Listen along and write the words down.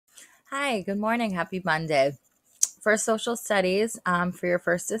Hi, good morning. Happy Monday. For social studies, for your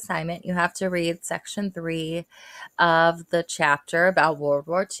first assignment, you have to read section 3 of the chapter about World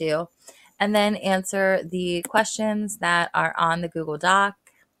War II and then answer the questions that are on the Google Doc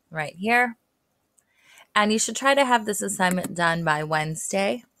right here. And you should try to have this assignment done by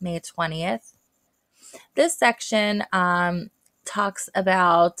Wednesday, May 20th. This section talks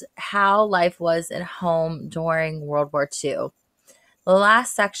about how life was at home during World War II. The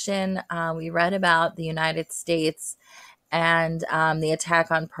last section, we read about the United States and the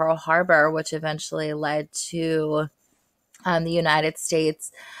attack on Pearl Harbor, which eventually led to the United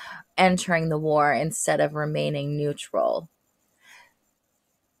States entering the war instead of remaining neutral.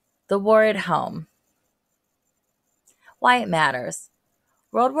 The war at home. Why it matters.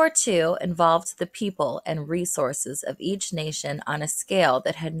 World War II involved the people and resources of each nation on a scale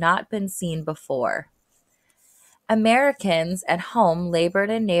that had not been seen before. Americans at home labored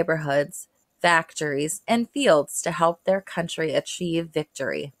in neighborhoods, factories, and fields to help their country achieve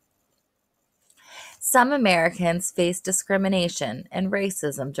victory. Some Americans faced discrimination and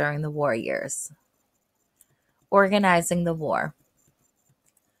racism during the war years. Organizing the war.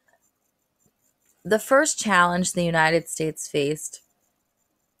 The first challenge the United States faced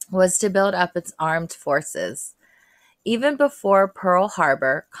was to build up its armed forces. Even before Pearl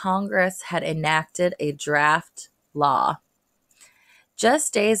Harbor, Congress had enacted a draft law.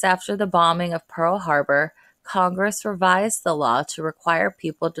 Just days after the bombing of Pearl Harbor, Congress revised the law to require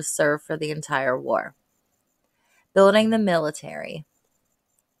people to serve for the entire war. Building the military.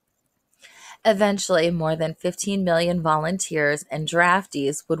 Eventually, more than 15 million volunteers and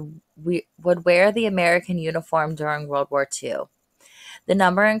draftees would wear the American uniform during World War II. The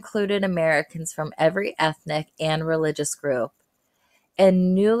number included Americans from every ethnic and religious group.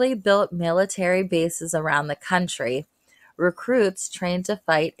 In newly built military bases around the country, recruits trained to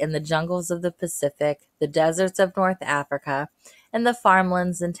fight in the jungles of the Pacific, the deserts of North Africa, and the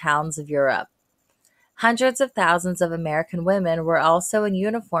farmlands and towns of Europe. Hundreds of thousands of American women were also in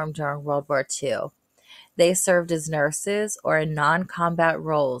uniform during World War II. They served as nurses or in non-combat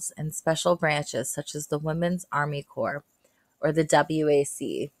roles in special branches such as the Women's Army Corps or the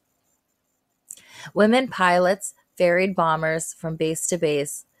WAC. Women pilots ferried bombers from base to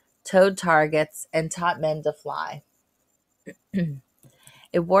base, towed targets, and taught men to fly.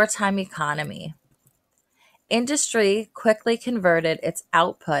 A wartime economy. Industry quickly converted its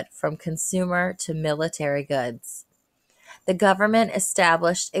output from consumer to military goods. The government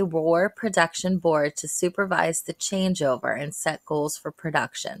established a war production board to supervise the changeover and set goals for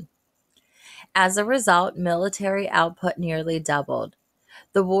production. As a result, military output nearly doubled.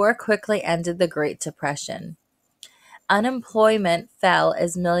 The war quickly ended the Great Depression. Unemployment fell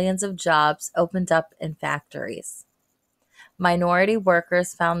as millions of jobs opened up in factories. Minority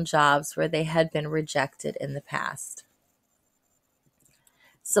workers found jobs where they had been rejected in the past.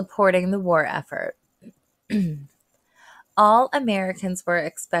 Supporting the war effort. All Americans were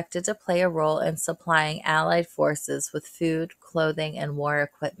expected to play a role in supplying Allied forces with food, clothing, and war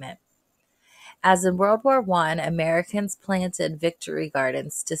equipment. As in World War I, Americans planted victory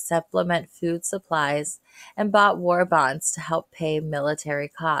gardens to supplement food supplies and bought war bonds to help pay military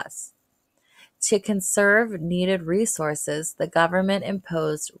costs. To conserve needed resources, the government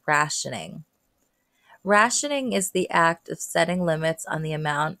imposed rationing. Rationing is the act of setting limits on the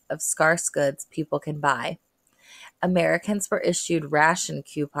amount of scarce goods people can buy. Americans were issued ration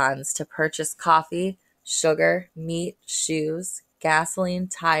coupons to purchase coffee, sugar, meat, shoes, gasoline,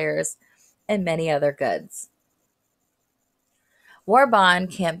 tires, and many other goods. War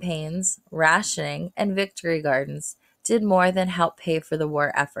bond campaigns, rationing, and victory gardens did more than help pay for the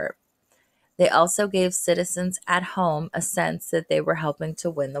war effort. They also gave citizens at home a sense that they were helping to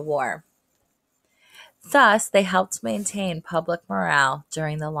win the war. Thus, they helped maintain public morale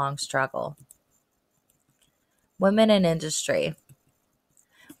during the long struggle. Women in industry.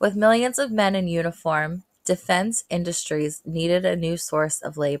 With millions of men in uniform, defense industries needed a new source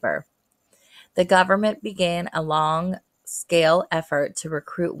of labor. The government began a long-scale effort to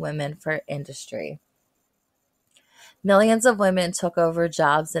recruit women for industry. Millions of women took over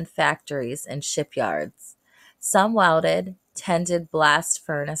jobs in factories and shipyards. Some welded, tended blast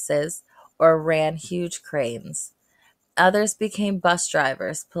furnaces, or ran huge cranes. Others became bus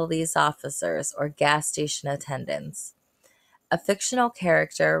drivers, police officers, or gas station attendants. A fictional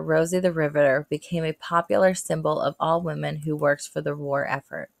character, Rosie the Riveter, became a popular symbol of all women who worked for the war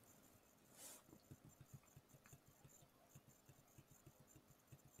effort.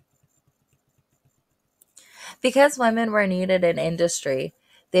 Because women were needed in industry,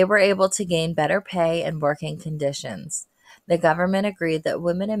 they were able to gain better pay and working conditions. The government agreed that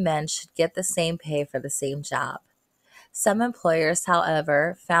women and men should get the same pay for the same job. Some employers,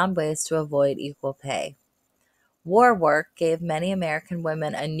 however, found ways to avoid equal pay. War work gave many American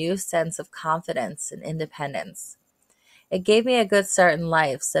women a new sense of confidence and independence. "It gave me a good start in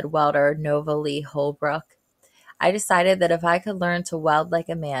life," said welder Nova Lee Holbrook. "I decided that if I could learn to weld like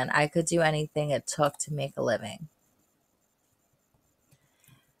a man, I could do anything it took to make a living."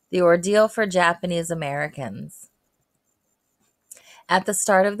 The ordeal for Japanese Americans. At the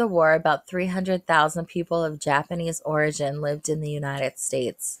start of the war, about 300,000 people of Japanese origin lived in the United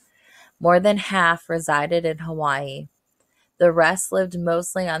States. More than half resided in Hawaii. The rest lived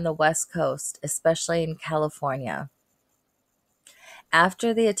mostly on the West Coast, especially in California.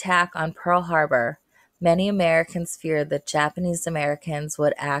 After the attack on Pearl Harbor, many Americans feared that Japanese Americans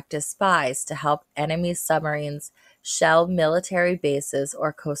would act as spies to help enemy submarines shell military bases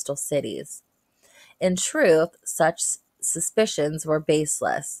or coastal cities. In truth, such suspicions were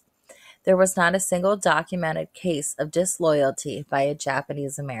baseless. There was not a single documented case of disloyalty by a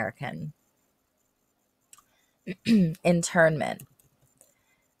Japanese American. Internment.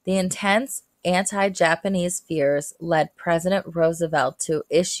 The intense anti-Japanese fears led President Roosevelt to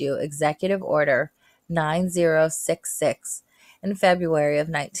issue Executive Order 9066 in February of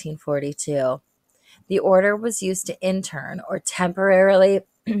 1942. The order was used to intern or temporarily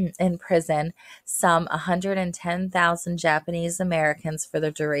imprison some 110,000 Japanese Americans for the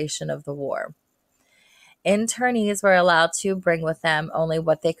duration of the war. Internees were allowed to bring with them only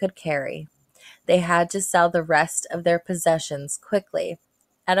what they could carry. They had to sell the rest of their possessions quickly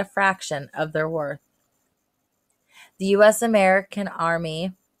at a fraction of their worth. The U.S. American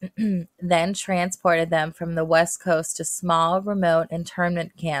Army then transported them from the West Coast to small, remote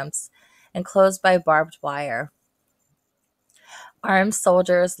internment camps enclosed by barbed wire. Armed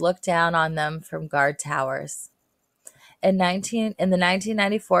soldiers looked down on them from guard towers. In the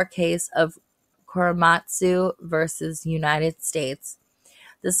 1994 case of Korematsu versus United States,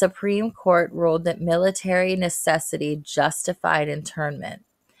 the Supreme Court ruled that military necessity justified internment.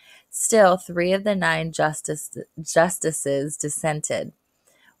 Still, 3 of the 9 justices dissented.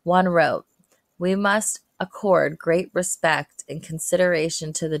 One wrote, "We must accord great respect and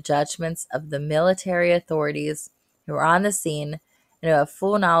consideration to the judgments of the military authorities who are on the scene and who have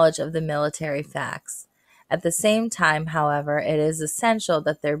full knowledge of the military facts. At the same time, however, it is essential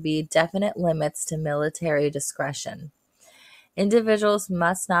that there be definite limits to military discretion. Individuals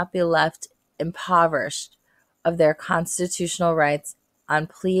must not be left impoverished of their constitutional rights on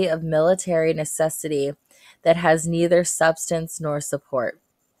plea of military necessity that has neither substance nor support."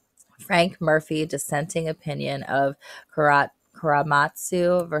 Frank Murphy, dissenting opinion of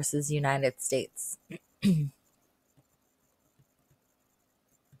Korematsu versus United States.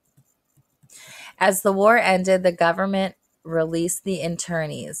 As the war ended, the government released the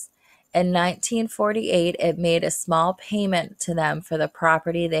internees. In 1948, it made a small payment to them for the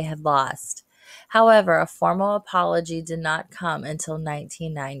property they had lost. However, a formal apology did not come until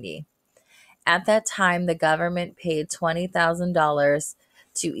 1990. At that time, the government paid $20,000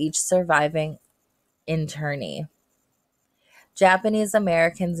 to each surviving internee. Japanese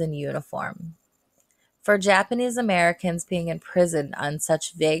Americans in uniform. For Japanese Americans, being imprisoned on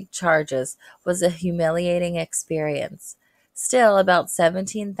such vague charges was a humiliating experience. Still, about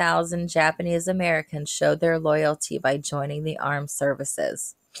 17,000 Japanese Americans showed their loyalty by joining the armed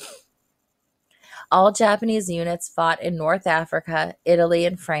services. All Japanese units fought in North Africa, Italy,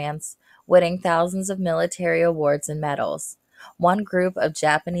 and France, winning thousands of military awards and medals. One group of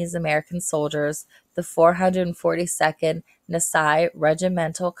Japanese American soldiers, the 442nd Nisei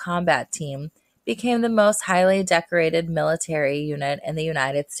Regimental Combat Team, became the most highly decorated military unit in the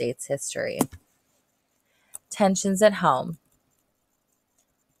United States history. Tensions at home.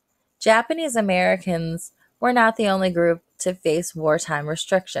 Japanese Americans were not the only group to face wartime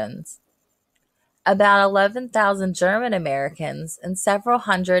restrictions. About 11,000 German Americans and several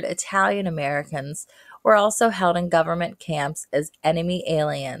hundred Italian Americans were also held in government camps as enemy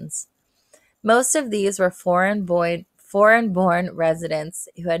aliens. Most of these were foreign-born residents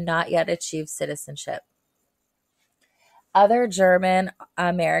who had not yet achieved citizenship. Other German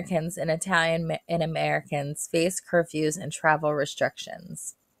Americans and Italian Americans faced curfews and travel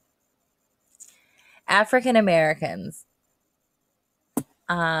restrictions. African Americans.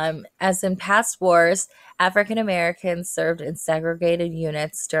 As in past wars, African Americans served in segregated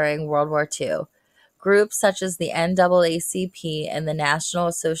units during World War II. Groups such as the NAACP and the National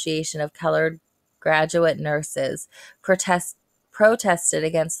Association of Colored Graduate Nurses protested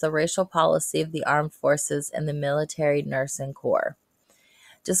against the racial policy of the armed forces and the military nursing corps.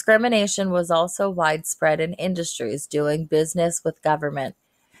 Discrimination was also widespread in industries doing business with government.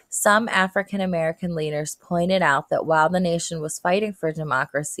 Some African American leaders pointed out that while the nation was fighting for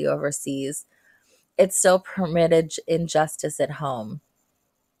democracy overseas, it still permitted injustice at home.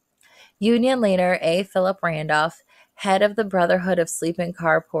 Union leader A. Philip Randolph, head of the Brotherhood of Sleeping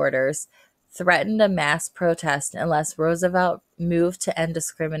Car Porters, threatened a mass protest unless Roosevelt moved to end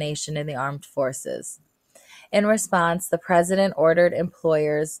discrimination in the armed forces. In response, the president ordered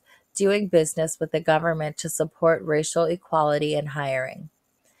employers doing business with the government to support racial equality in hiring.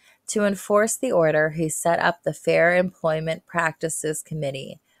 To enforce the order, he set up the Fair Employment Practices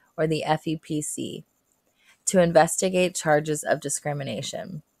Committee, or the FEPC, to investigate charges of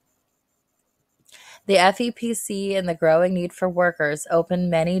discrimination. The FEPC and the growing need for workers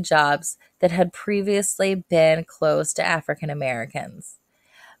opened many jobs that had previously been closed to African Americans.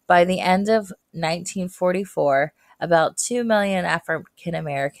 By the end of 1944, about 2 million African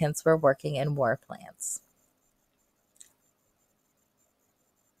Americans were working in war plants.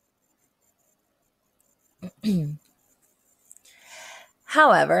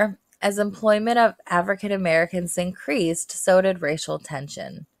 However, as employment of African Americans increased, so did racial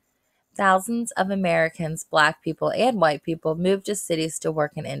tension. Thousands of Americans, black people, and white people moved to cities to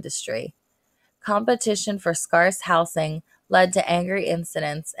work in industry. Competition for scarce housing led to angry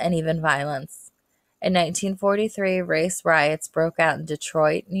incidents and even violence. In 1943, race riots broke out in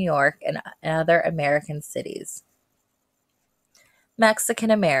Detroit, New York, and other American cities.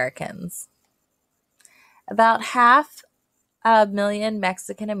 Mexican Americans. About half a million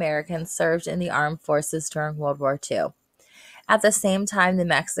Mexican Americans served in the armed forces during World War II. At the same time, the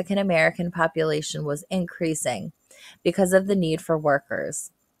Mexican American population was increasing because of the need for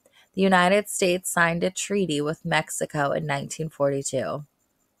workers. The United States signed a treaty with Mexico in 1942.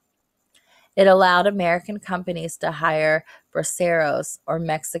 It allowed American companies to hire braceros, or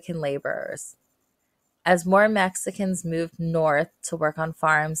Mexican laborers. As more Mexicans moved north to work on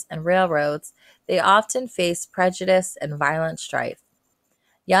farms and railroads, they often faced prejudice and violent strife.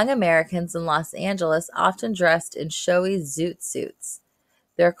 Young Americans in Los Angeles often dressed in showy zoot suits.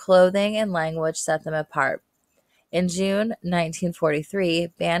 Their clothing and language set them apart. In June 1943, a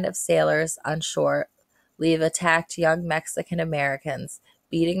band of sailors on shore leave attacked young Mexican Americans,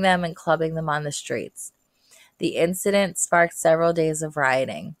 beating them and clubbing them on the streets. The incident sparked several days of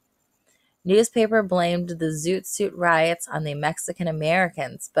rioting. Newspaper blamed the Zoot Suit riots on the Mexican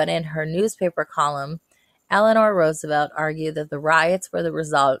Americans, but in her newspaper column, Eleanor Roosevelt argued that the riots were the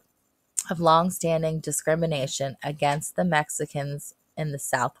result of long-standing discrimination against the Mexicans in the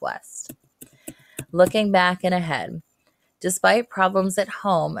Southwest. Looking back and ahead, despite problems at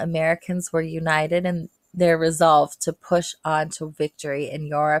home, Americans were united in their resolve to push on to victory in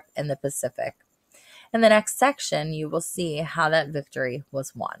Europe and the Pacific. In the next section, you will see how that victory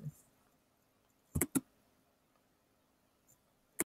was won.